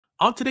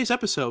On today's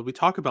episode, we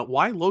talk about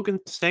why Logan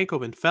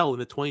Stankoven fell in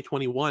the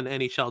 2021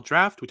 NHL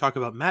Draft. We talk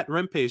about Matt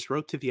Rempe's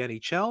road to the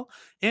NHL,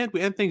 and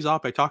we end things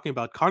off by talking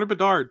about Connor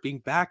Bedard being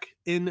back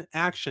in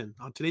action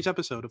on today's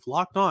episode of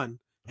Locked On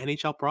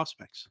NHL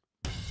Prospects.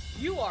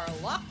 You are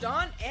Locked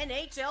On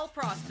NHL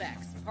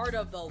Prospects, part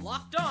of the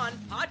Locked On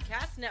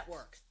Podcast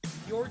Network.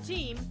 Your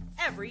team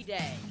every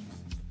day.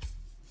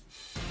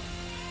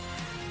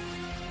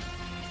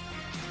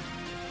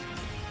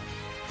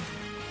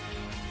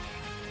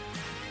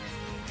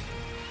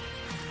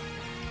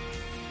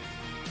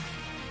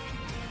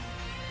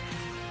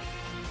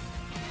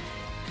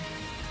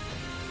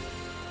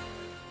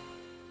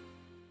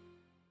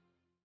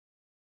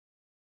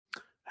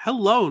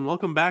 Hello and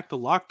welcome back to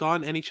Locked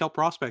On NHL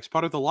Prospects,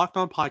 part of the Locked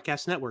On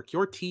Podcast Network,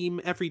 your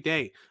team every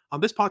day. On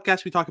this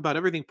podcast, we talk about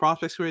everything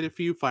prospects related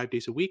for you 5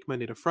 days a week,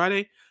 Monday to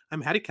Friday.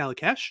 I'm Hadi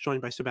Kalakash,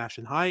 joined by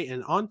Sebastian High,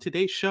 and on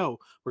today's show,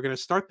 we're going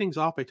to start things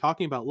off by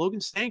talking about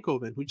Logan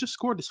Stankoven, who just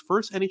scored his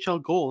first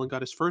NHL goal and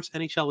got his first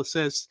NHL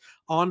assist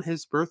on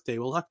his birthday.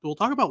 We'll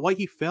talk about why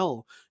he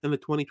fell in the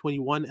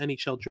 2021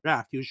 NHL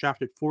Draft. He was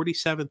drafted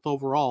 47th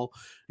overall.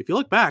 If you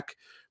look back,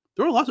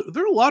 there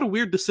are a lot of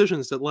weird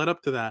decisions that led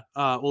up to that.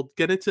 We'll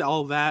get into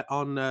all of that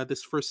on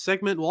this first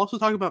segment. We'll also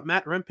talk about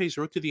Matt Rempe's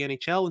road to the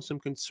NHL and some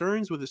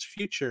concerns with his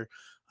future,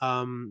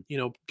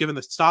 given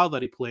the style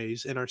that he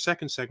plays in our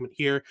second segment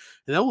here.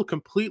 And then we'll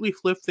completely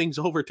flip things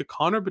over to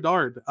Connor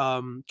Bedard.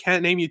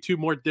 Can't name you two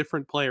more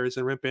different players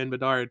than Rempe and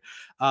Bedard.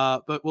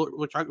 But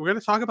we're going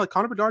to talk about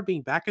Connor Bedard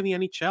being back in the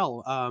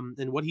NHL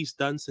and what he's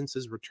done since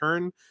his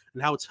return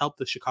and how it's helped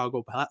the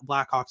Chicago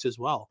Blackhawks as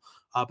well.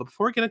 But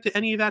before we get into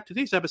any of that,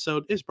 today's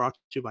episode is brought to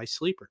you by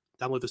Sleeper.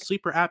 Download the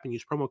Sleeper app and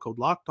use promo code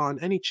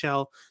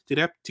LOCKEDONNHL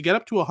to get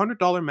up to a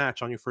 $100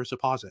 match on your first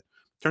deposit.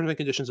 Terms and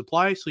conditions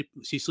apply.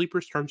 See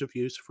Sleeper's terms of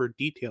use for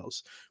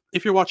details.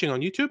 If you're watching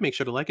on YouTube, make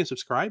sure to like and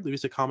subscribe. Leave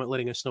us a comment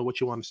letting us know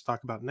what you want us to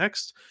talk about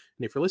next.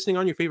 And if you're listening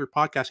on your favorite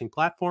podcasting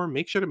platform,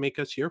 make sure to make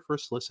us your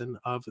first listen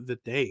of the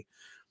day.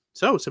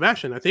 So,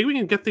 Sebastian, I think we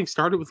can get things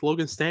started with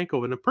Logan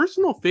Stankoven, a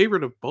personal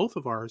favorite of both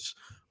of ours.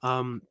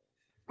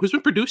 Who's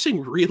been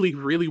producing really,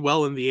 really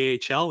well in the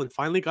AHL and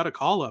finally got a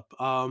call-up.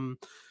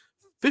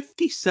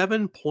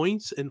 57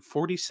 points in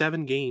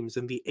 47 games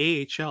in the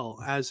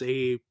AHL as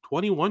a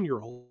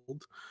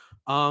 21-year-old.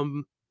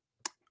 Well,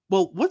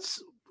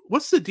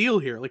 what's the deal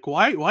here? Like,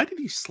 why did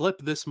he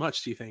slip this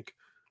much, do you think?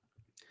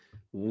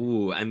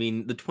 Ooh, I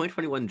mean, the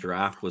 2021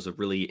 draft was a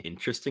really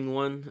interesting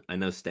one. I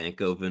know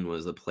Stankoven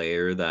was a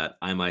player that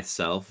I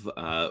myself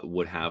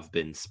would have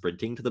been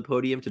sprinting to the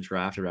podium to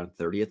draft around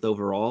 30th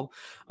overall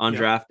on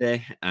draft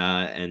day.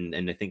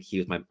 And I think he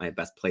was my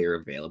best player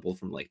available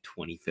from like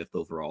 25th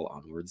overall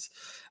onwards.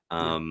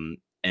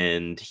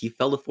 And he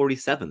fell to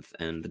 47th,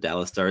 and the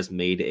Dallas Stars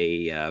made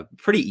a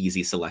pretty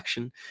easy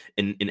selection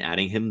in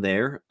adding him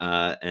there.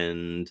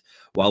 And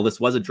while this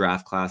was a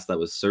draft class that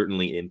was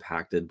certainly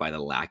impacted by the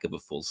lack of a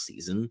full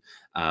season,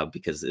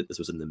 because this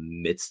was in the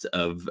midst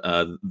of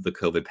the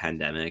COVID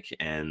pandemic,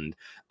 and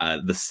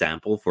the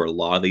sample for a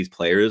lot of these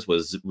players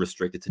was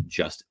restricted to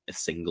just a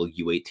single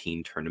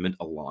U18 tournament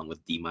along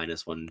with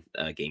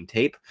D-1 game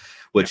tape,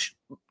 which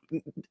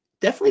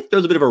definitely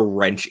throws a bit of a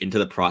wrench into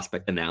the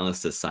prospect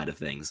analysis side of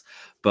things.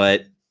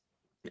 But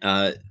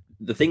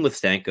the thing with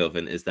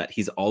Stankoven is that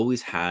he's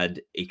always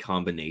had a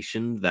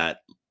combination that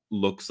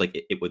looks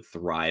like it would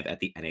thrive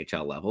at the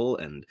NHL level.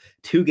 And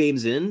 2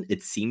 games in,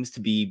 it seems to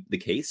be the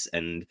case.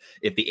 And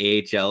if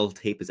the AHL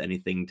tape is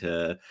anything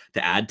to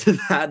add to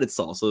that, it's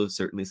also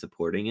certainly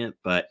supporting it.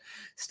 But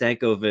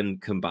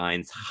Stankoven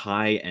combines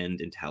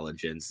high-end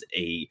intelligence,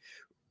 a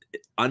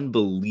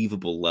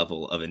unbelievable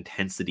level of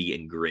intensity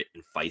and grit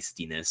and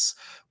feistiness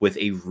with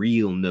a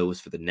real nose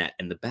for the net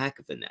and the back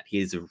of the net. He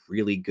is a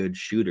really good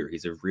shooter.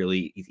 He's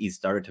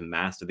started to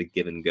master the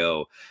give and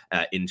go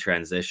in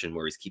transition,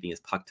 where he's keeping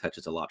his puck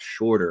touches a lot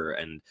shorter,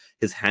 and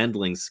his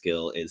handling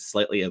skill is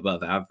slightly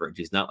above average.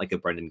 He's not like a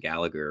Brendan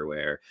Gallagher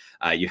where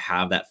you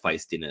have that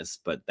feistiness,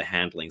 but the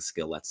handling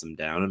skill lets him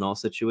down in all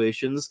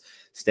situations.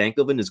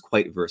 Stankoven is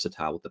quite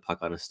versatile with the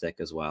puck on his stick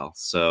as well.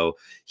 So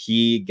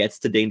he gets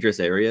to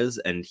dangerous areas,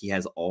 and he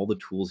has all the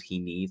tools he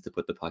needs to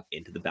put the puck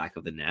into the back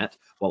of the net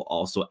while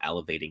also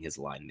elevating his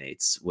line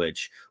mates,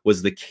 which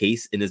was the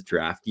case in his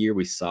draft year.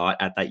 We saw it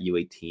at that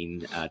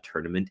U18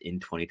 tournament in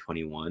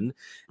 2021,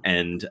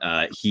 and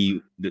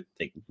he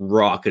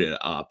rocketed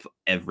up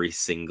every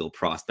single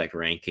prospect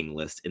ranking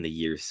list in the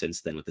years since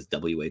then with his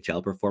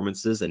WHL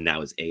performances and now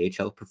his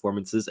AHL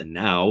performances, and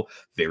now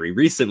very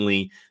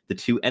recently the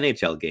 2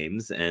 NHL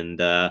games,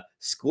 and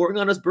scoring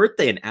on his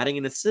birthday and adding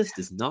an assist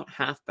is not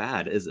half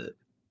bad, is it?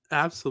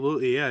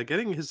 Absolutely, yeah.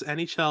 Getting his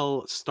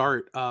NHL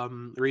start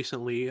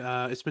recently,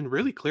 it's been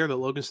really clear that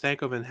Logan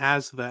Stankoven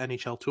has the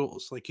NHL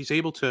tools. Like, he's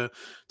able to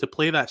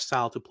play that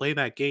style, to play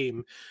that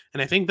game.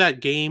 And I think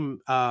that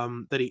game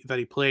that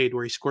he played,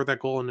 where he scored that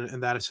goal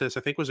and that assist,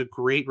 I think was a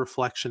great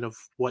reflection of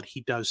what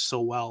he does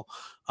so well.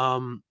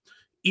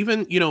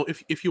 Even,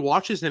 if you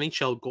watch his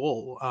NHL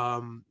goal,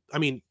 I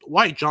mean,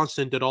 Wyatt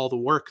Johnston did all the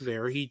work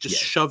there. He just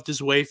shoved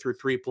his way through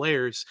 3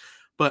 players.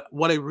 But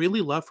what I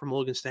really love from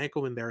Logan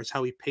Stankoven there is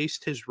how he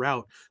paced his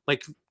route.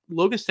 Like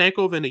Logan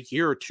Stankoven a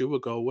year or two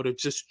ago would have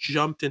just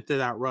jumped into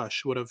that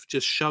rush, would have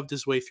just shoved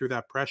his way through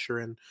that pressure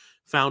and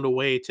found a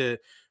way to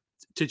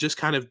just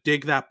kind of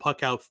dig that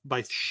puck out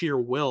by sheer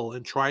will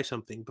and try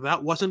something. But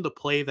that wasn't the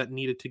play that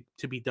needed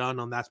to be done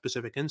on that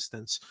specific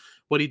instance.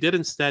 What he did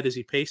instead is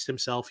he paced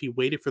himself. He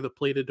waited for the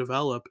play to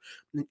develop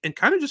and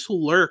kind of just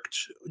lurked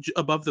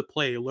above the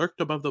play, lurked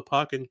above the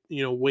puck and,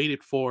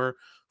 waited for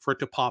it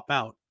to pop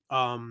out.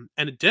 And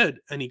it did.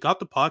 And he got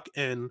the puck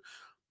and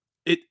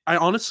I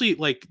honestly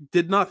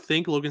did not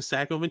think Logan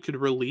Stankoven could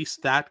release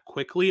that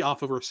quickly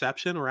off of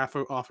reception or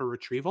off a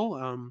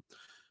retrieval.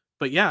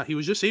 But yeah, he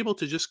was just able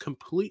to just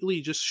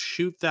completely just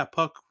shoot that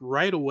puck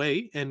right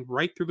away and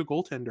right through the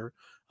goaltender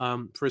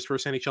for his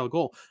first NHL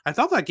goal. I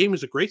thought that game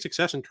was a great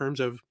success in terms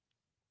of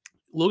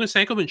Logan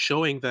Stankoven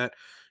showing that,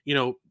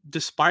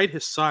 despite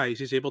his size,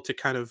 he's able to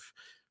kind of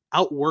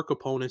outwork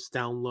opponents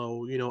down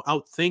low,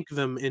 outthink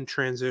them in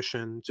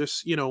transition.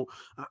 Just,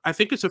 I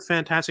think it's a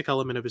fantastic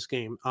element of his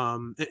game.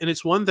 And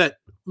it's one that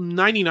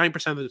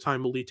 99% of the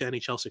time will lead to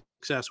NHL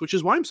success, which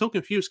is why I'm so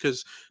confused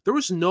because there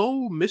was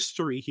no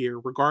mystery here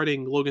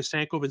regarding Logan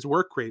Stankoven's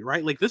work rate,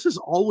 right? Like this has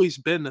always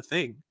been a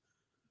thing.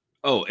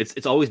 Oh,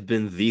 it's always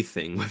been the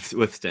thing with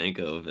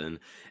Stankoven,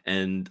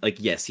 and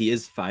yes, he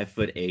is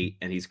 5'8",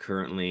 and he's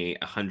currently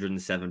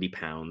 170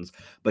 pounds,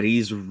 but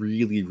he's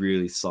really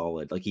really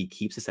solid. Like he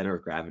keeps the center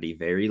of gravity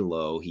very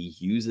low. He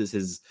uses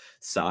his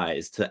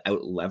size to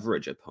out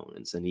leverage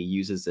opponents, and he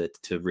uses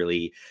it to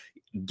really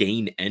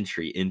gain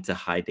entry into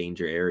high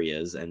danger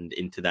areas and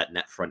into that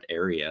net front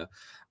area.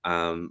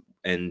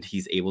 And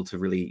he's able to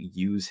really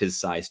use his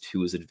size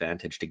to his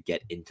advantage to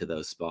get into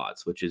those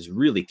spots, which is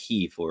really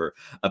key for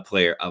a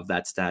player of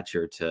that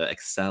stature to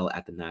excel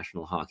at the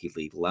National Hockey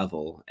League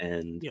level.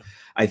 And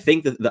I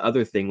think that the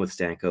other thing with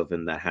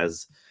Stankoven that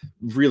has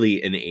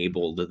really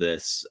enabled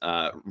this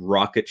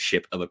rocket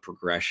ship of a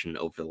progression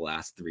over the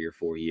last 3 or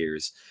 4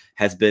 years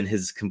has been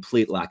his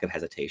complete lack of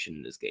hesitation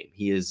in his game.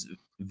 He is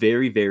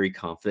very, very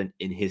confident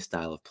in his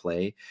style of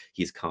play.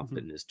 He's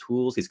confident in his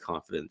tools. He's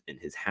confident in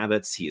his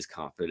habits. He is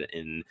confident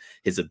in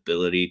his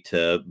ability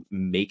to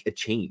make a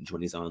change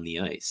when he's on the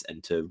ice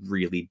and to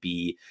really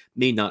be,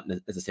 maybe not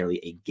necessarily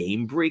a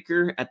game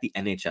breaker at the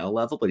NHL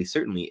level, but he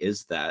certainly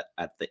is that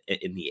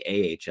in the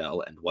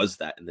AHL and was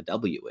that in the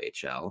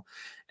WHL.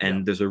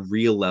 And there's a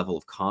real level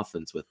of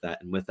confidence with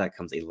that. And with that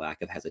comes a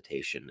lack of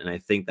hesitation. And I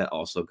think that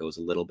also goes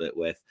a little bit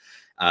with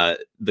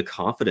the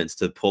confidence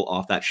to pull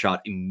off that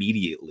shot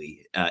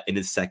immediately in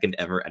his second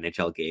ever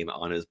NHL game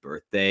on his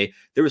birthday.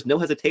 There was no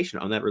hesitation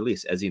on that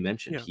release. As you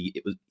mentioned,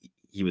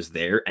 he was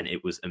there and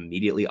it was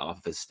immediately off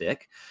of his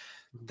stick.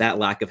 That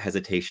lack of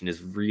hesitation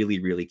is really,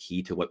 really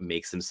key to what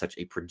makes him such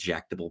a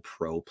projectable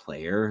pro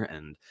player.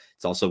 And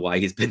it's also why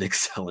he's been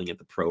excelling at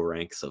the pro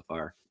rank so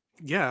far.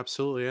 Yeah,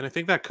 absolutely. And I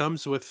think that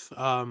comes with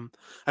I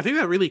think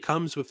that really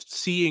comes with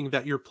seeing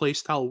that your play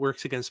style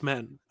works against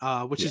men,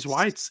 which is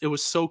why it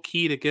was so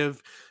key to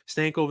give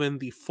Stankoven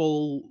the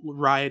full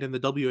ride in the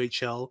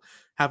WHL,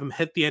 have him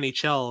hit the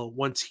NHL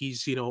once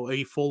he's,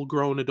 a full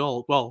grown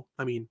adult. Well,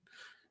 I mean,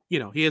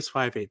 he is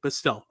 5'8", but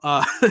still,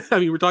 I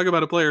mean, we're talking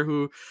about a player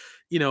who,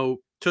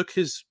 took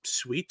his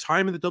sweet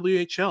time in the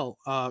WHL,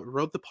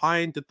 rode the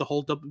pine, did the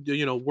whole,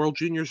 World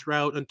Juniors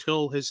route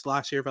until his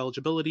last year of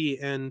eligibility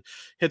and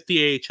hit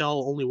the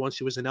AHL only once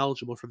he was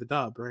ineligible for the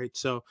dub. Right.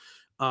 So,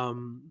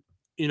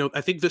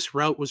 I think this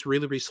route was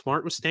really, really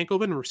smart with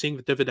Stankoven, and we're seeing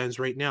the dividends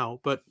right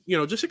now. But,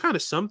 just to kind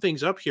of sum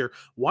things up here,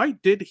 why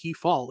did he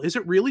fall? Is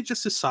it really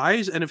just his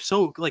size? And if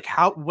so,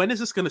 when is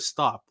this going to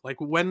stop?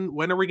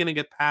 When are we going to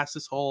get past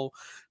this whole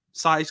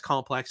size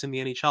complex in the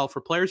NHL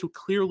for players who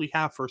clearly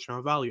have first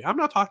round value? I'm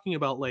not talking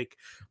about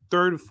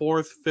third,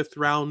 fourth, fifth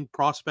round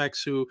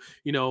prospects who,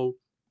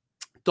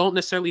 don't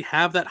necessarily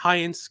have that high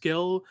end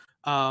skill,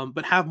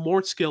 but have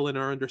more skill and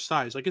are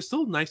undersized. It's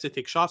still nice to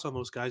take shots on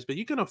those guys, but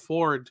you can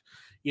afford,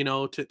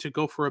 to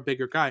go for a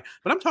bigger guy.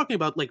 But I'm talking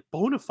about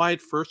bona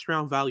fide first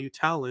round value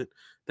talent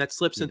that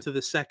slips into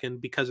the second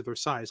because of their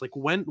size.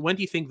 When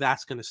do you think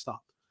that's going to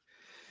stop?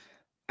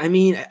 I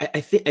mean,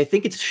 I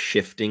think it's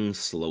shifting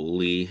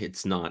slowly.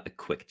 It's not a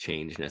quick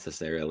change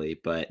necessarily,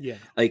 but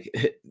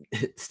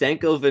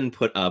Stankoven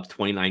put up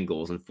 29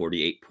 goals and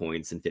 48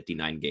 points in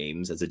 59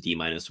 games as a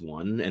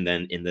D-1, and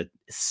then in the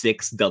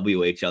 6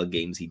 WHL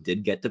games he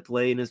did get to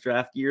play in his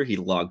draft year, he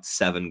logged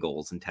 7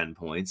 goals and 10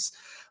 points.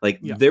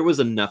 There was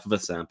enough of a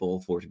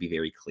sample for it to be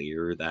very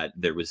clear that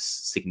there was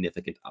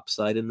significant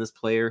upside in this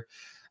player.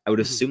 I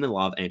would assume that a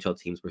lot of NHL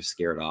teams were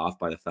scared off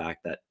by the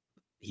fact that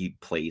he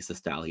plays the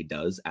style he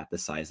does at the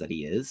size that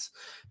he is.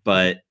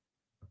 But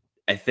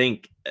I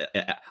think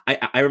I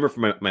remember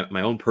from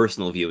my own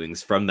personal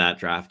viewings from that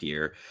draft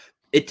year,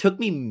 it took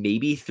me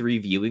maybe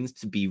 3 viewings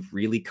to be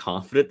really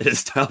confident that his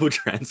style would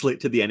translate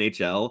to the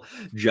NHL,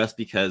 just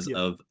because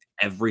of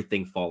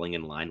everything falling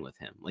in line with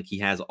him. Like, he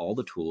has all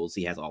the tools,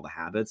 he has all the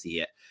habits,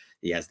 he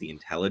has the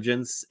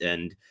intelligence,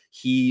 and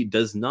he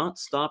does not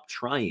stop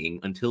trying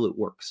until it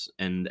works.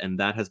 And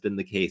that has been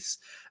the case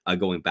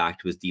going back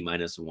to his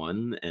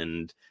D-1,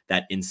 and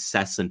that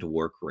incessant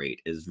work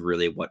rate is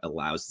really what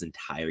allows his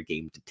entire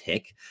game to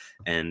tick,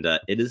 and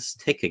it is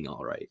ticking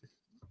all right.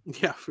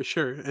 Yeah, for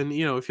sure. And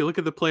if you look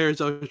at the players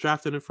that was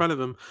drafted in front of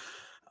him,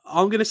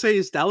 all I'm going to say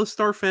is Dallas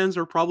Star fans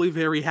are probably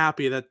very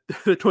happy that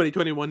the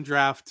 2021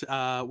 draft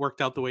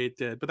worked out the way it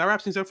did. But that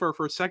wraps things up for our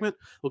first segment.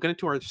 We'll get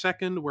into our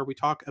second, where we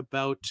talk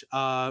about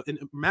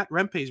Matt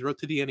Rempe's road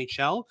to the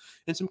NHL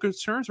and some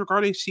concerns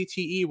regarding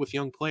CTE with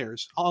young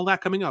players. All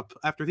that coming up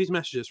after these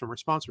messages from our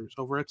sponsors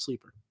over at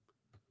Sleeper.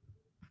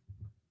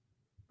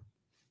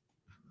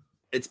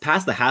 It's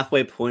past the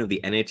halfway point of the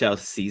NHL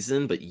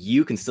season, but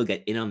you can still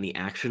get in on the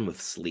action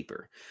with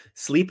Sleeper.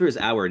 Sleeper is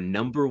our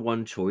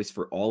 #1 choice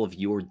for all of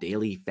your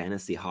daily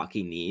fantasy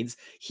hockey needs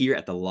here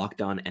at the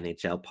Locked On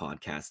NHL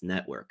Podcast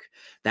Network.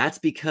 That's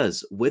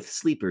because with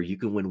Sleeper, you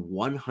can win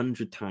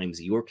 100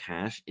 times your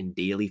cash in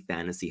daily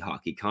fantasy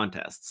hockey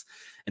contests.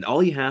 And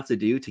all you have to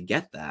do to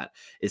get that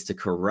is to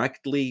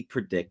correctly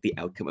predict the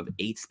outcome of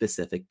 8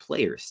 specific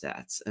player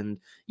stats. And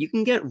you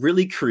can get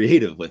really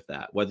creative with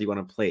that, whether you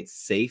want to play it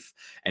safe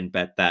and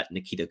bet that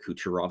Nikita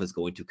Kucherov is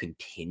going to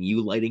continue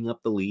lighting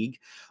up the league,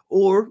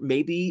 or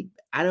maybe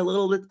add a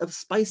little bit of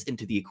spice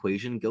into the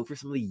equation, go for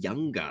some of the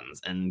young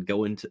guns, and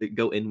go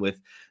in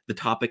with the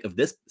topic of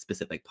this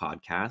specific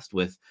podcast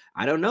with,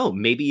 I don't know,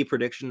 maybe a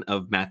prediction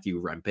of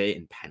Matthew Rempe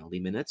in penalty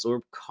minutes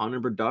or Connor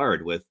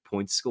Bedard with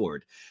points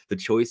scored. The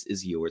choice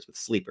is yours with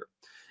Sleeper.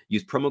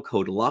 Use promo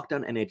code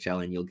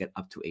LOCKEDONNHL and you'll get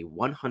up to a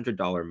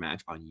 $100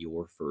 match on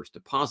your first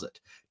deposit.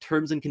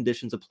 Terms and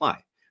conditions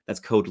apply. That's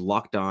code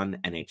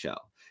LOCKEDONNHL.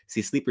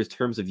 See Sleeper's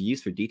terms of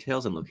use for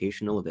details and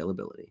locational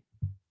availability.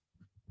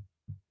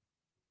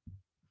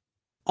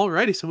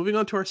 Alrighty, so moving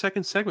on to our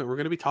second segment, we're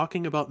going to be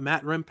talking about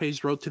Matt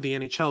Rempe's road to the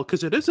NHL,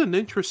 because it is an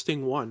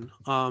interesting one.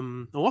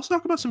 We'll also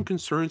talk about some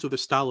concerns with the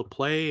style of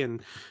play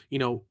and,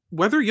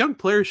 whether young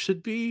players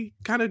should be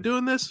kind of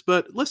doing this.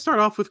 But let's start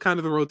off with kind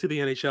of the road to the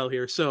NHL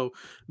here. So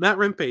Matt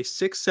Rempe,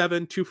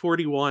 6'7",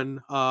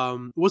 241,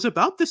 was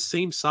about the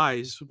same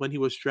size when he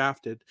was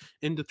drafted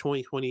in the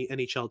 2020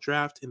 NHL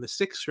Draft in the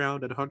 6th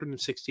round at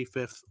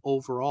 165th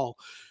overall.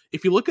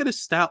 If you look at his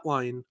stat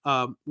line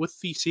with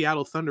the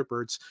Seattle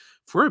Thunderbirds,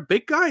 for a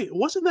big guy, it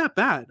wasn't that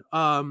bad.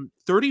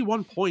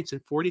 31 points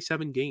in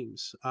 47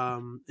 games.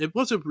 It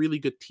was a really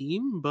good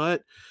team,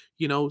 but,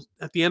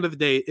 at the end of the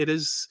day,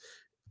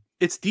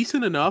 it's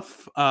decent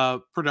enough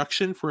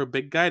production for a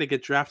big guy to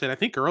get drafted, I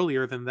think,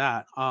 earlier than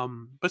that.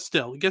 But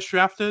still, he gets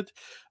drafted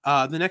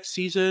the next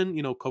season,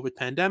 COVID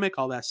pandemic,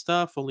 all that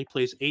stuff, only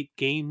plays 8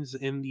 games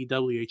in the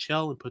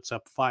WHL and puts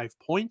up 5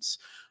 points.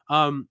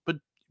 But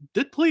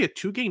did play a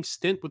 2-game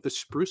stint with the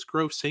Spruce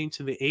Grove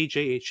Saints in the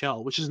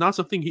AJHL, which is not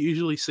something you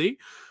usually see.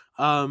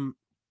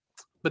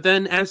 But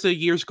then as the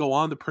years go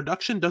on, the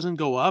production doesn't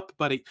go up,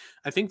 but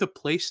I think the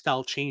play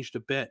style changed a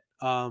bit.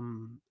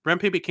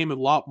 Rempe became a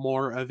lot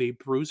more of a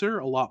bruiser,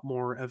 a lot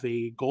more of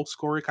a goal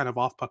scorer, kind of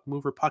off puck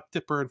mover, puck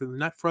tipper into the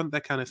net front,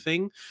 that kind of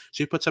thing.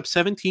 So he puts up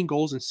 17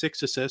 goals and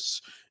 6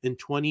 assists in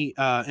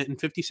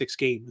 56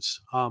 games.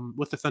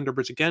 With the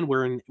Thunderbirds again,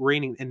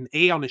 reigning an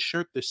A on his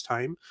shirt this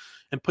time,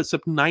 and puts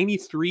up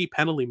 93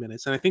 penalty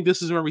minutes. And I think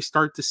this is where we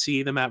start to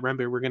see the Matt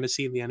Rempe we're going to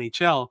see in the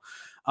NHL.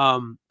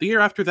 The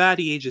year after that,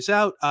 he ages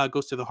out,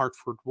 goes to the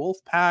Hartford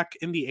Wolfpack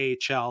in the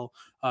AHL,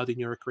 the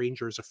New York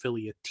Rangers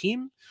affiliate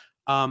team.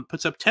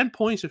 Puts up 10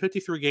 points in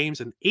 53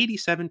 games and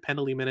 87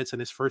 penalty minutes in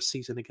his first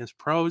season against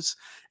pros.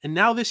 And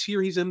now this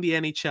year he's in the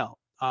NHL.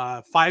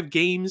 5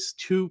 games,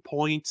 2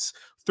 points,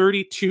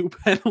 32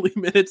 penalty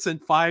minutes in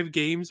 5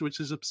 games, which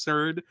is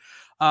absurd.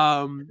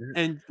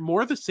 And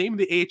more of the same in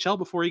the AHL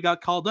before he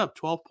got called up.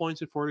 12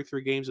 points in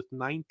 43 games with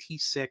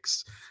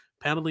 96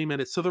 penalty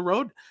minutes. So the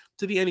road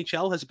to the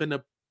NHL has been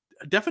a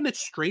definite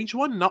strange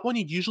one, not one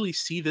you'd usually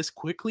see this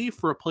quickly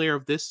for a player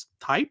of this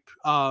type.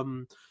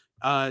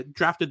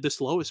 Drafted this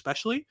low,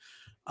 especially.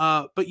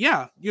 But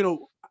yeah,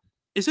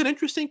 is it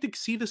interesting to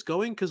see this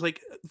going? Because,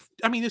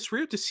 it's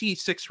rare to see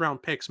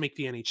 6th-round picks make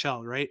the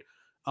NHL, right?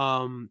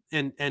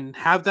 And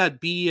have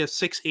that be a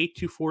 6'8",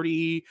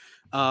 240,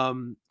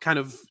 kind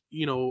of, I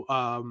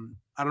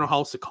don't know how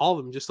else to call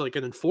them, just like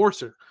an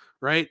enforcer,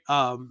 right?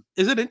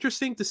 Is it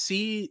interesting to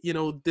see,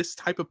 this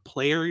type of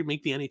player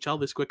make the NHL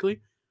this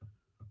quickly?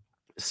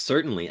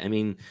 Certainly. I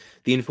mean,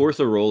 the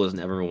enforcer role is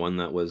never one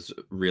that was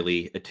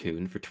really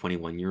attuned for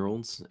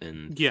 21-year-olds,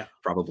 and Yeah.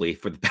 probably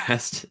for the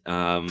best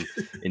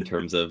in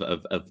terms of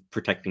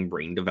protecting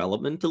brain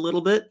development a little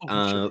bit.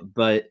 Sure.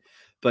 But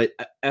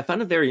I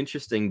found it very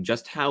interesting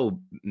just how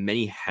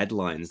many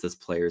headlines this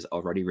player's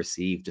already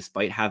received,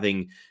 despite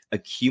having a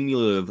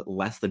cumulative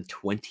less than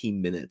 20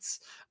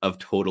 minutes of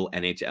total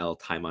NHL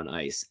time on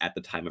ice at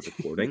the time of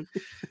recording.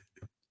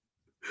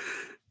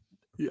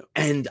 Yeah.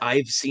 And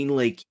I've seen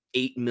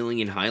 8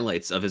 million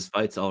highlights of his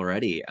fights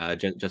already,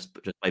 just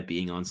by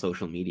being on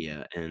social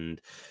media,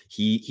 and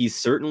he's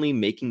certainly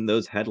making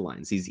those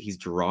headlines. He's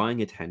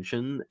drawing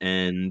attention,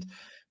 and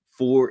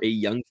for a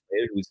young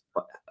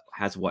player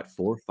has what,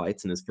 4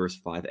 fights in his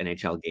first 5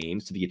 NHL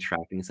games to be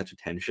attracting such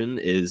attention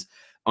is,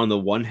 on the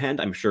one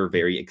hand, I'm sure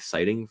very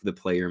exciting for the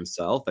player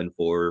himself and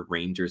for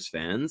Rangers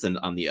fans, and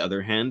on the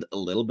other hand, a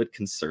little bit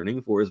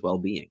concerning for his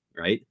well-being,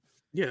 right?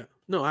 Yeah,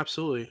 no,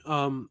 absolutely.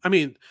 I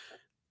mean,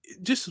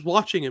 just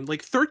watching him,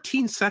 like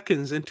 13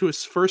 seconds into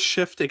his first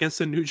shift against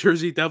the New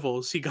Jersey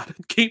Devils, he got a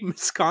game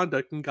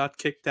misconduct and got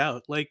kicked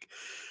out. Like,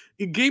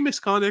 a game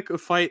misconduct, a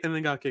fight, and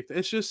then got kicked.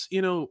 It's just,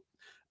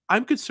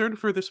 I'm concerned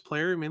for this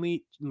player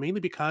mainly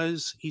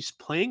because he's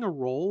playing a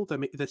role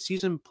that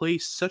sees him play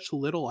such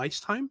little ice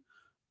time.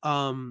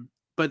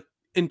 But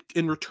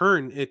in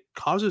return, it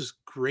causes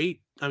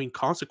great,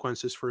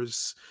 consequences for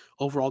his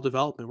overall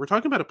development. We're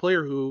talking about a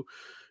player who,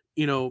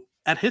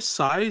 at his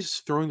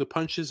size, throwing the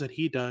punches that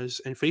he does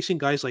and facing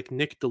guys like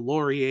Nick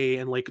Delorier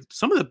and like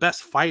some of the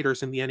best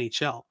fighters in the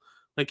NHL.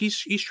 Like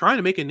he's trying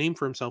to make a name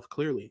for himself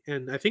clearly.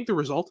 And I think the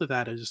result of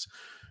that is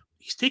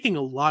he's taking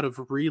a lot of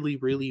really,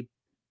 really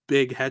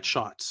big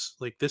headshots.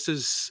 Like this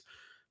is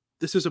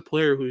a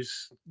player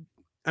who's,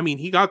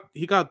 he got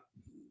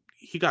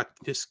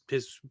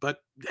his butt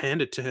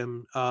handed to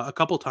him a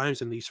couple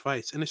times in these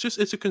fights. And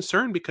it's a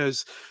concern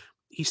because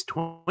he's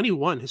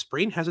 21. His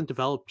brain hasn't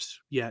developed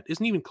yet,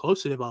 isn't even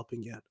close to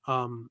developing yet.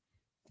 And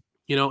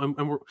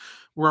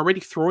we're already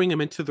throwing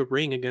him into the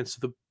ring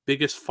against the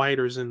biggest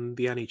fighters in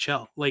the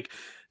NHL. Like,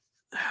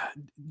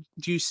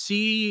 do you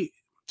see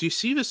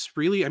this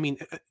really? I mean,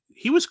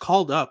 he was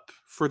called up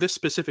for this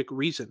specific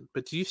reason,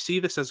 but do you see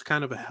this as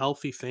kind of a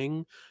healthy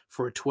thing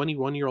for a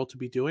 21-year-old to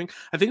be doing?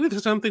 I think this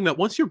is something that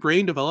once your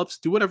brain develops,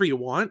 do whatever you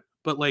want.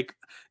 But like,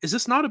 is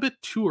this not a bit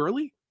too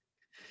early?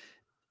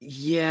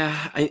 Yeah,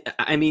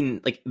 I mean,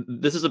 like,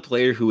 this is a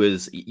player who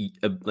is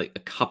like a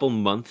couple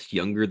months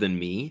younger than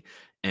me,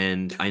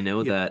 and I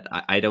know Yeah.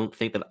 that I don't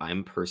think that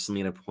I'm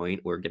personally at a point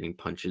where getting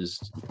punches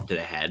to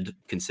the head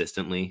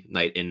consistently,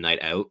 night in,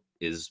 night out,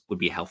 would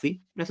be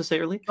healthy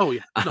necessarily. Oh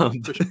yeah. No,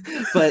 Um, for sure.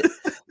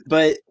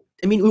 but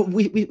I mean,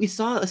 we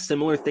saw a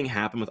similar thing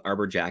happen with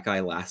Arbor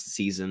Jacki last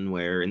season,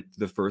 where in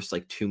the first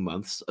like 2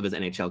 months of his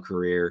NHL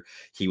career,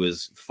 he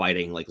was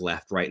fighting like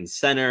left, right, and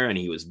center, and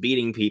he was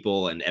beating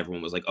people, and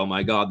everyone was like, "Oh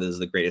my God, this is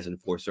the greatest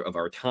enforcer of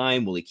our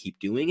time. Will he keep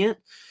doing it?"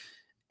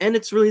 And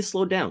it's really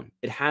slowed down.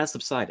 It has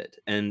subsided,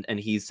 and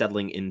he's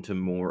settling into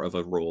more of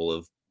a role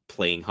of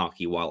playing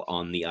hockey while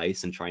on the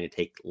ice and trying to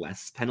take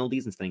less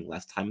penalties and spending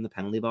less time in the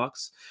penalty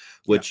box,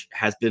 Yeah. which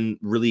has been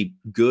really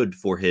good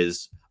for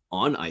his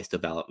on ice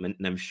development,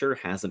 and I'm sure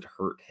hasn't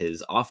hurt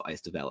his off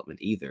ice development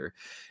either.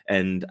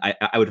 And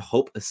I would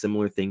hope a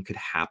similar thing could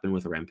happen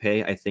with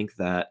Rempe. I think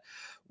that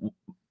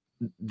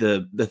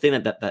the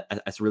thing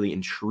that's really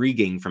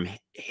intriguing from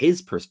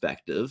his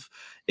perspective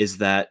is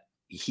that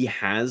he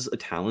has a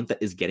talent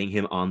that is getting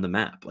him on the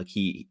map. Like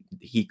he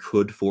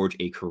could forge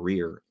a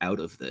career out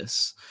of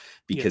this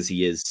Yeah. because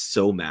he is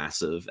so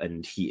massive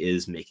and he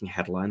is making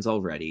headlines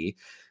already.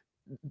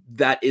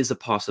 That is a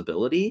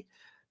possibility.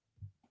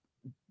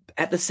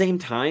 At the same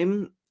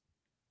time,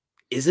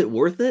 is it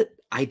worth it?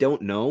 I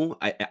don't know.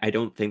 I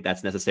don't think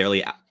that's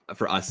necessarily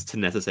for us to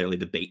necessarily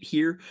debate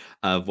here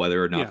of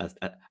whether or not Yeah.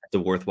 that's a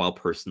worthwhile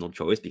personal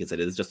choice, because it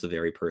is just a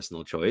very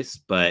personal choice.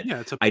 But Yeah.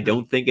 It's up I to him.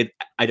 don't think it.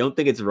 I don't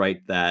think it's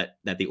right that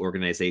the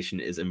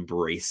organization is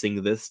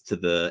embracing this to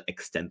the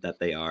extent that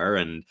they are,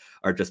 and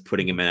are just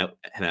putting Mhm.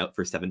 him out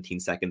for 17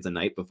 seconds a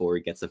night before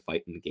he gets a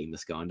fight in game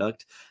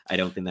misconduct. I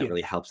don't think that Yeah.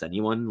 really helps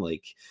anyone.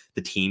 Like,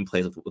 the team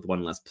plays with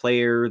one less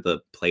player. The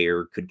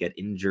player could get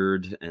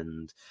injured,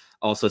 and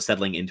also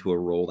settling into a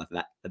role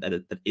that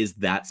is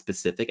that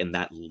specific and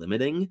that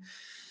limiting.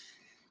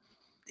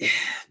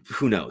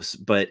 Who knows?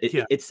 But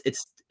Yeah. it's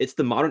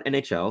the modern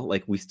NHL.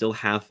 Like, we still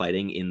have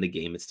fighting in the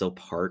game. It's still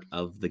part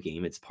of the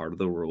game. It's part of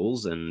the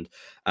rules, and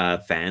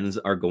fans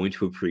are going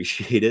to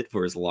appreciate it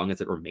for as long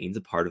as it remains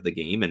a part of the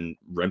game. And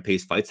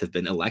Rempe's fights have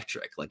been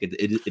electric. Like,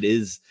 it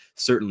is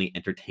certainly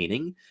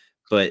entertaining,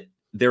 but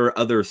there are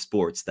other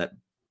sports that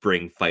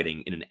bring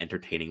fighting in an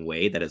entertaining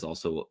way that is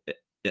also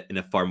in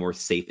a far more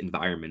safe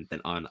environment than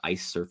on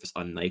ice surface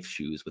on knife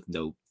shoes with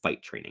no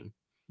fight training.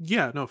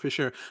 Yeah, no, for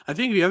sure. I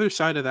think the other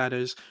side of that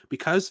is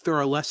because there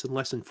are less and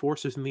less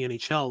enforcers in the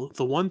NHL,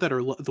 the ones that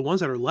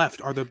are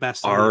left are the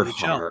best in the Are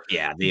NHL. hard.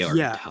 Yeah, they are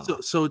Yeah, so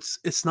tough. so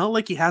it's not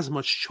like he has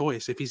much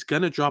choice. If he's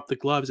gonna drop the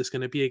gloves, it's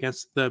gonna be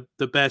against the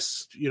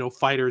best,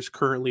 fighters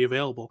currently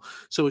available.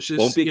 So it's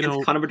Won't just, be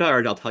against Connor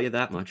Bedard, I'll tell you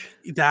that much.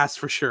 that's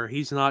for sure.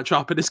 He's not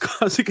dropping his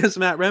gloves against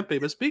Matt Rempe.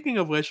 But speaking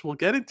of which, we'll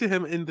get into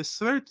him in this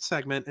third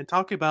segment and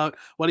talk about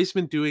what he's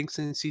been doing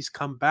since he's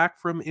come back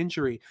from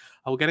injury.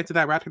 I will get into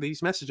that right after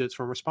these messages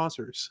from our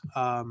sponsors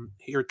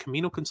here at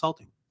Camino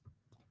Consulting.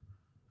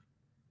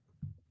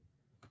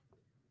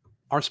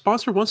 Our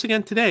sponsor once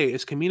again today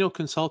is Camino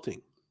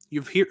Consulting.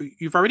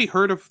 you've already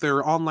heard of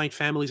their online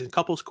families and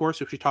couples course,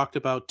 which we talked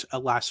about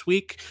last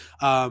week.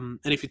 And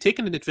if you've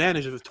taken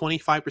advantage of a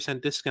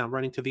 25% discount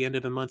running to the end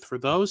of the month for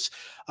those,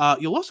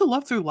 you'll also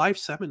love their live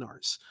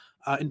seminars.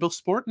 In both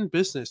sport and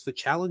business, the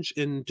challenge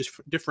in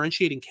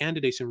differentiating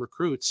candidates and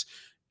recruits,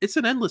 it's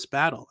an endless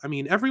battle. I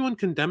mean, everyone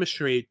can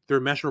demonstrate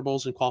their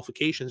measurables and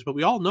qualifications, but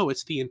we all know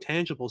it's the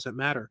intangibles that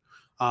matter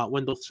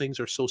when those things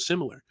are so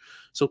similar.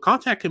 So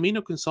contact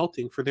Camino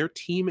Consulting for their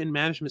team and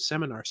management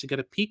seminars to get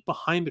a peek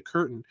behind the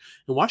curtain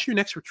and watch your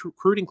next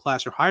recruiting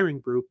class or hiring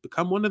group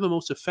become one of the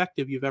most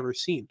effective you've ever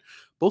seen,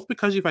 both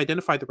because you've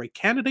identified the right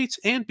candidates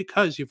and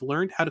because you've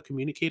learned how to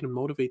communicate and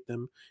motivate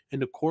them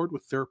in accord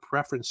with their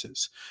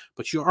preferences.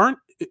 But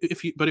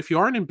if you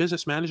aren't in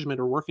business management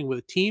or working with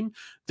a team,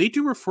 they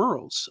do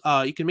referrals.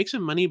 You can make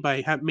some money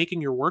by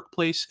making your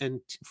workplace and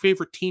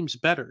favorite teams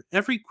better.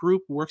 Every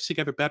group works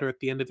together better at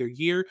the end of their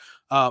year,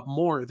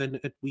 more than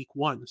at week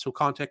one. So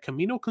contact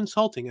Camino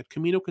Consulting at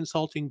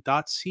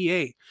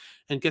caminoconsulting.ca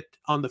and get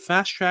on the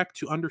fast track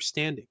to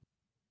understanding.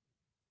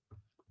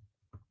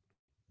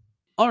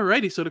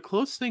 Alrighty, so to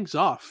close things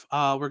off,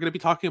 we're going to be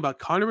talking about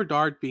Connor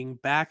Bedard being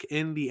back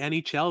in the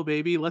NHL,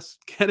 baby. Let's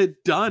get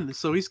it done.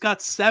 So he's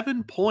got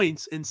 7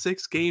 points in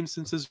 6 games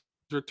since his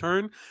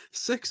return.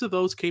 6 of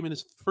those came in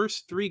his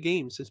first 3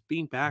 games since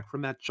being back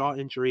from that jaw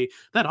injury,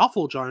 that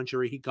awful jaw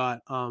injury he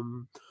got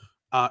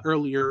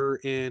earlier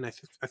in, I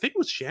think it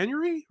was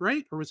January,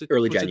 right? Or was it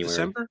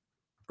December?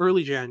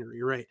 Early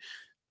January, right?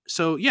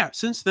 So yeah,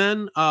 since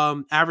then,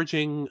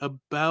 averaging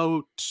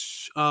about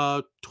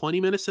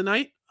 20 minutes a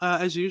night,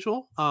 as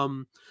usual.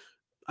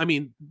 I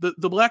mean, the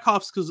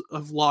Blackhawks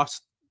have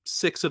lost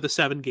 6 of the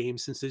 7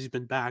 games since he's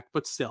been back,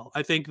 but still,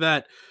 I think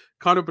that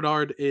Connor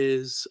Bedard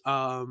is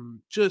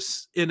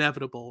just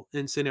inevitable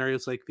in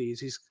scenarios like these.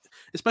 He's,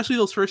 especially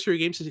those first 3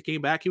 games since he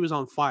came back, he was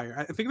on fire.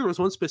 I think there was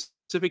one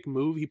specific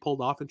move he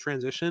pulled off in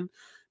transition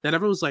that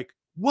everyone was like,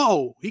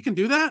 "Whoa, he can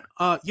do that!"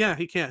 Yeah,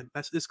 he can.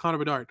 It's Connor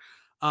Bedard.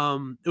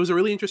 It was a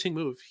really interesting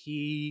move.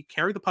 He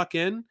carried the puck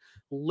in,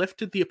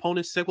 lifted the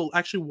opponent's stick, well,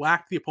 actually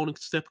whacked the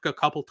opponent's stick a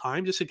couple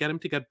times just to get him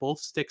to get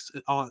both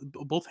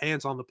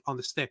hands on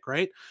the stick,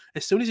 right?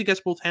 As soon as he gets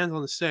both hands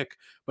on the stick,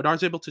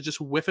 Bedard's able to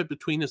just whiff it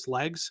between his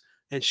legs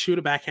and shoot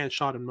a backhand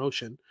shot in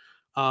motion.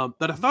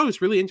 But I thought it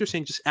was really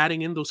interesting just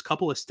adding in those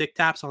couple of stick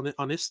taps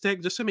on his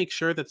stick just to make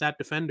sure that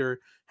defender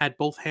had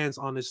both hands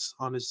on his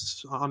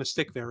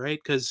stick there, right?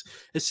 Because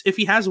if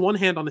he has one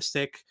hand on the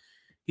stick,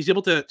 he's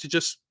able to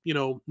just,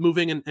 move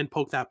in and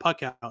poke that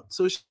puck out.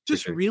 So it's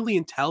just really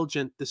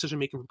intelligent decision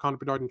making from Connor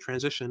Bedard in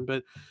transition.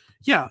 But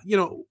yeah,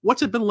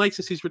 what's it been like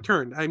since he's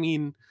returned? I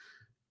mean,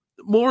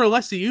 more or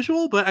less the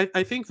usual, but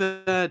I think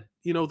that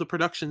the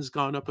production's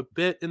gone up a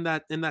bit in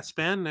that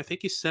span, and I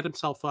think he's set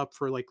himself up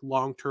for like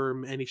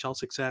long-term NHL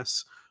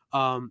success,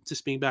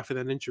 just being back for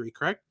that injury,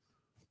 correct?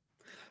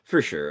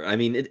 For sure. I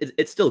mean,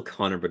 it's still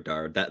Connor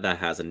Bedard. That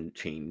hasn't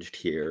changed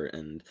here.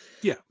 And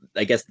Yeah,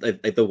 I guess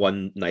the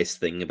one nice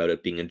thing about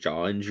it being a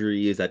jaw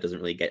injury is that doesn't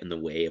really get in the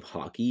way of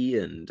hockey,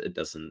 and it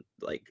doesn't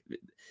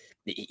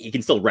he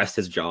can still rest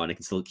his jaw and it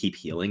can still keep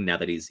healing now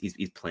that he's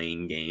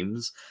playing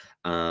games.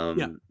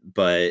 Yeah.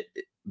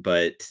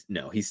 But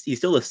no, he's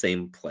still the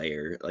same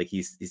player. Like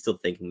he's still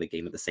thinking the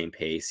game at the same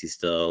pace. He's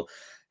still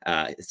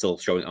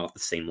showing off the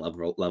same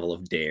level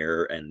of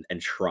dare and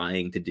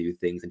trying to do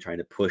things and trying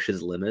to push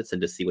his limits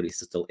and to see what he's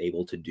still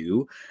able to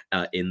do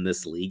in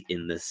this league,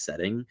 in this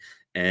setting.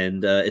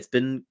 And it's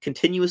been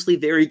continuously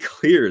very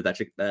clear that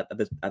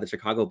the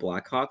Chicago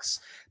Blackhawks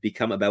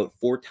become about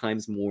 4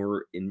 times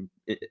more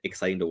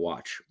exciting to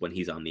watch when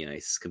he's on the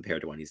ice compared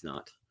to when he's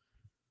not.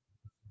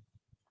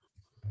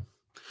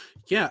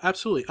 Yeah,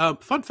 absolutely.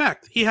 Fun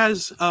fact: he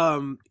has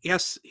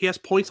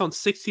points on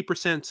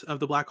 60% of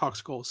the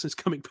Blackhawks goals since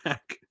coming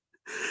back.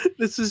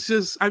 This is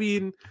just, I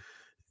mean,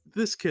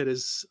 this kid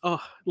is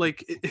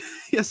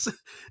he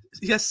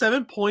has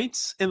 7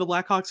 points, and the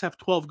Blackhawks have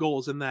 12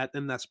 goals in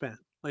that span.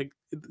 Like,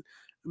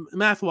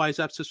 math wise,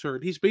 that's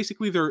absurd. He's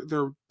basically their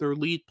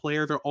lead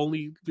player, their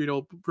only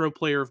real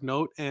player of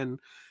note, and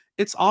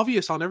it's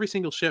obvious on every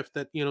single shift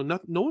that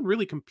no one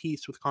really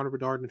competes with Connor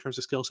Bedard in terms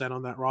of skill set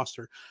on that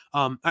roster.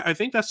 I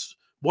think that's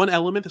one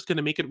element that's going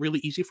to make it really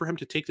easy for him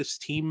to take this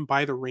team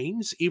by the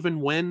reins, even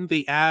when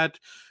they add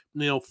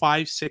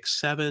 5,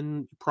 6,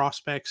 7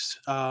 prospects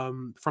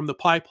from the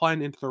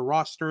pipeline into the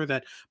roster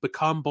that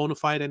become bona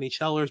fide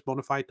NHLers,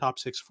 bona fide top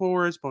 6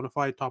 forwards, bona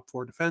fide top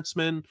 4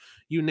 defensemen,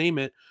 you name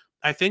it.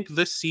 I think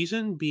this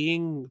season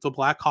being the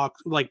Blackhawks,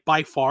 like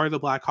by far the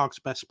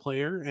Blackhawks' best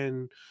player,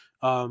 and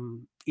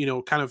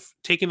kind of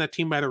taking that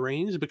team by the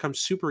reins, it becomes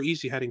super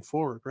easy heading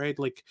forward, right?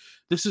 Like,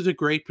 this is a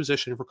great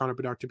position for Connor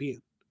Bedard to be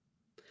in.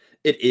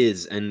 It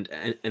is, and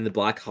the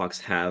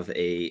Blackhawks have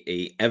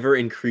a ever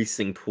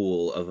increasing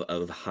pool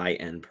of high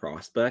end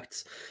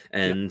prospects,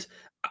 and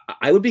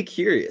I would be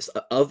curious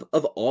of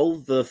all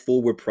the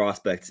forward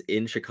prospects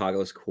in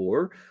Chicago's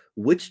core,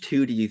 which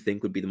 2 do you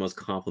think would be the most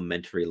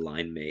complementary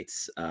line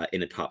mates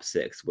in a top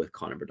 6 with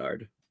Connor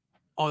Bedard?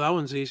 Oh, that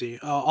one's easy.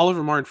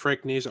 Oliver Moore and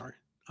Frank Nazar.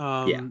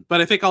 Yeah.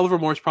 But I think Oliver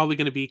Moore is probably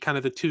going to be kind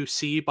of the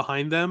 2C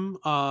behind them.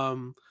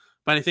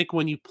 But I think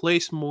when you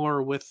place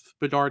more with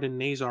Bedard and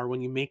Nazar,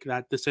 when you make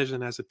that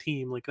decision as a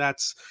team, like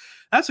that's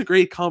a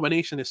great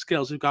combination of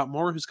skills. You've got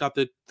Moore, who's got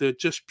the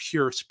just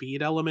pure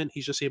speed element.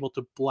 He's just able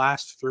to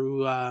blast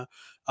through,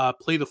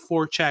 play the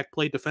forecheck,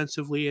 play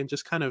defensively, and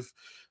just kind of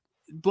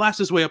blast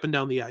his way up and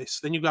down the ice.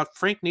 Then you've got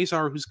Frank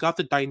Nazar, who's got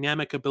the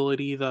dynamic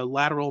ability, the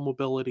lateral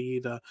mobility,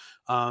 the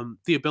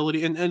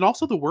ability, and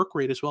also the work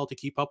rate as well to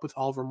keep up with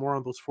Oliver Moore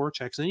on those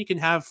forechecks. And then you can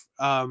have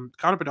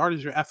Connor Bedard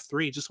as your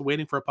F3, just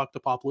waiting for a puck to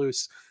pop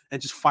loose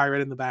and just fire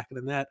it in the back of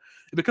the net.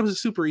 It becomes a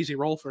super easy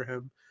role for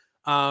him.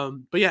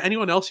 But yeah,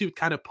 anyone else you would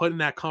kind of put in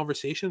that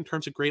conversation in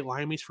terms of great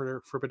line mates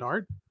for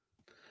Bedard?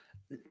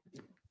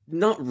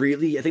 Not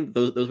really. I think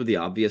those were the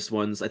obvious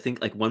ones. I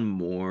think like one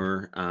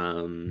more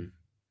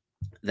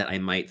that I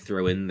might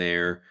throw in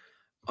there.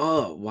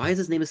 Oh, why is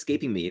his name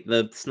escaping me?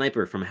 The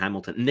sniper from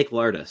Hamilton, Nick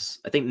Lardis.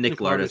 I think Nick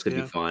Lardis could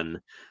be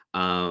fun.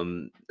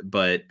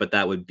 But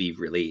that would be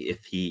really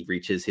if he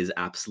reaches his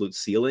absolute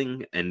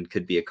ceiling and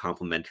could be a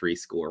complementary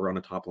scorer on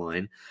a top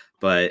line.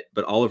 But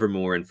Oliver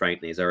Moore and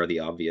Frank Nazar are the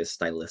obvious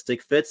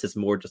stylistic fits. It's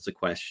more just a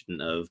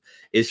question of,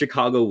 is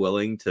Chicago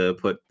willing to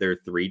put their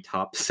 3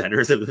 top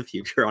centers of the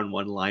future on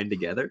one line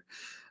together?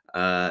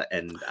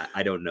 And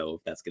I don't know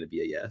if that's going to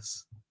be a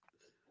yes.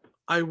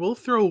 I will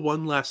throw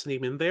one last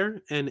name in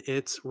there, and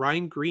it's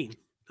Ryan Green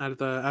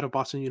out of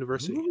Boston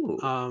University.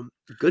 Ooh,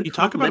 good you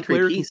talk about a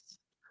player piece.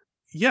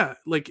 Yeah,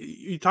 like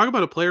you talk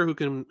about a player who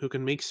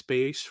can make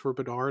space for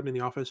Bedard in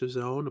the offensive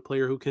zone, a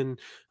player who can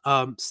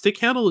stick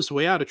handle his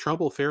way out of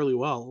trouble fairly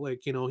well.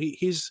 Like, you know,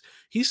 he's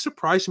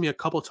surprised me a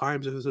couple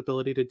times with his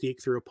ability to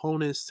deke through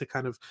opponents, to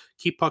kind of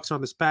keep pucks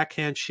on his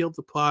backhand, shield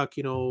the puck,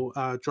 you know,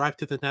 drive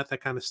to the net, that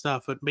kind of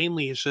stuff. But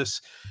mainly it's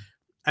just,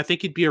 I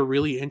think it'd be a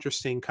really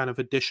interesting kind of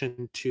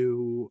addition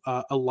to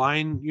a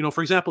line. You know,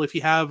 for example, if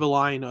you have a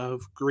line of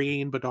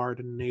Green, Bedard,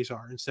 and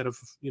Nazar instead of,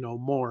 you know,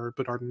 Moore,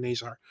 Bedard, and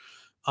Nazar,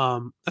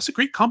 that's a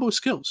great combo of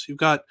skills. You've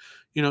got,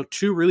 you know,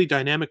 2 really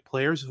dynamic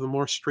players with a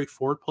more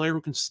straightforward player who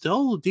can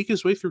still deke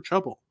his way through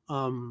trouble.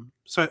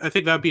 So I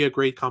think that'd be a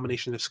great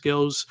combination of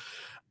skills.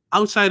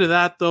 Outside of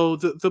that, though,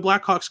 the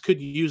Blackhawks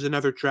could use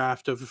another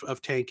draft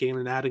of tanking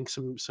and adding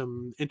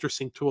some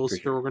interesting tools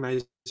to their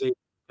organization.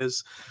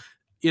 Because,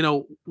 you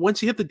know,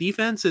 once you hit the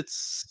defense,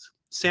 it's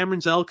Sam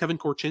Rinzel, Kevin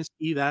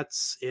Korchinski.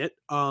 That's it.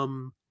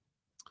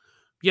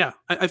 Yeah,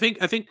 I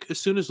think as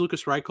soon as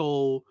Lucas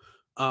Reichel,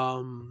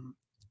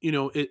 you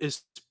know,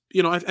 is,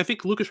 you know, I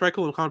think Lucas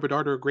Reichel and Connor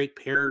Bedard are a great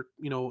pair,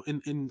 you know,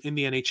 in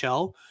the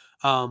NHL.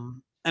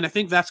 And I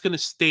think that's going to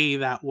stay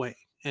that way.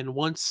 And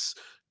once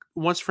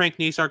Frank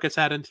Nazar gets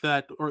added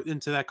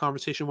into that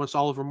conversation, once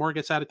Oliver Moore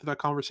gets added to that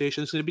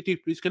conversation, it's going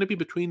to be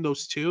between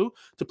those two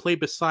to play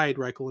beside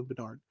Reichel and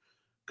Bedard.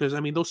 Because,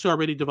 I mean, those two are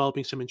already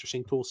developing some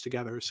interesting tools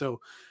together.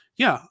 So,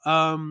 yeah,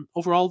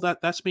 overall,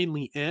 that's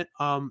mainly it.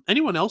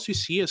 Anyone else you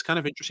see as kind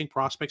of interesting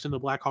prospects in the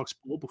Blackhawks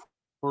pool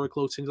before we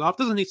close things off?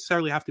 Doesn't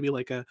necessarily have to be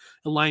like a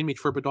line mate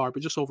for Bedard,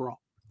 but just overall.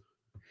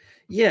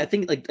 Yeah, I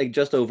think like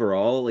just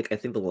overall, like I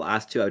think the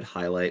last 2 I would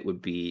highlight would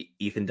be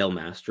Ethan Del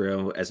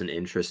Mastro as an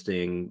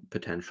interesting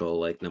potential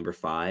like number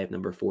 5,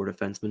 number 4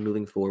 defenseman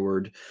moving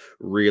forward.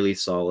 Really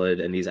solid,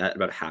 and he's at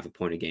about half a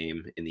point a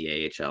game in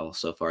the AHL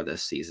so far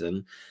this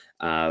season,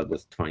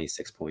 with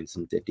 26 points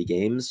in 50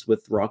 games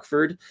with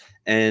Rockford.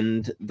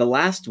 And the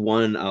last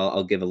one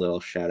I'll give a little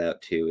shout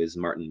out to is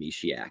Martin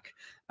Misiak.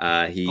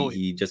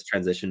 He just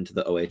transitioned to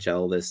the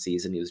OHL this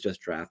season. He was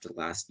just drafted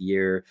last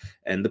year,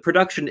 and the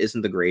production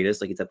isn't the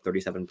greatest. Like, he's at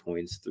 37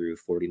 points through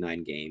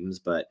 49 games,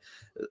 but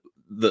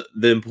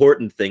the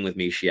important thing with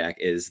Misiak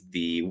is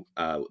the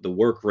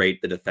work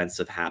rate, the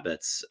defensive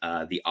habits,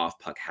 the off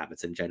puck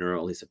habits in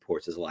general. He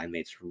supports his line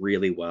mates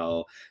really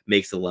well,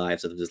 makes the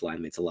lives of his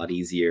line mates a lot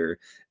easier,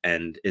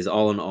 and is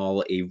all in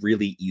all a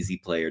really easy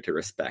player to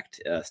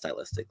respect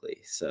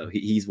stylistically. So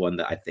he's one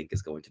that I think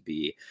is going to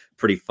be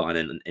pretty fun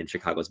in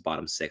Chicago's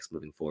bottom 6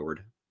 moving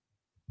forward.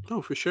 Oh,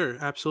 for sure.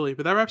 Absolutely.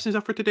 But that wraps things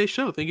up for today's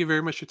show. Thank you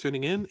very much for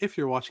tuning in. If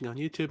you're watching on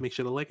YouTube, make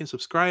sure to like and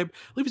subscribe.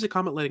 Leave us a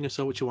comment letting us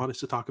know what you want us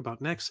to talk about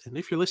next. And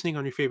if you're listening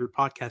on your favorite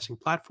podcasting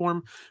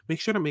platform,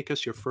 make sure to make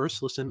us your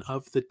first listen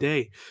of the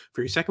day.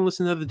 For your second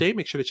listen of the day,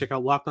 make sure to check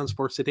out Locked On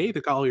Sports Today.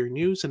 They've got all your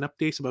news and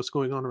updates about what's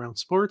going on around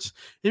sports.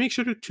 And make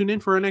sure to tune in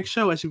for our next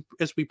show as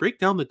we break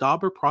down the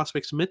Dauber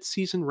Prospects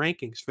mid-season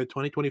rankings for the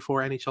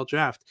 2024 NHL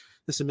Draft.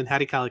 This has been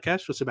Hattie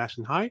Kalakash with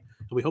Sebastian High,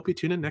 and we hope you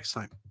tune in next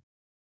time.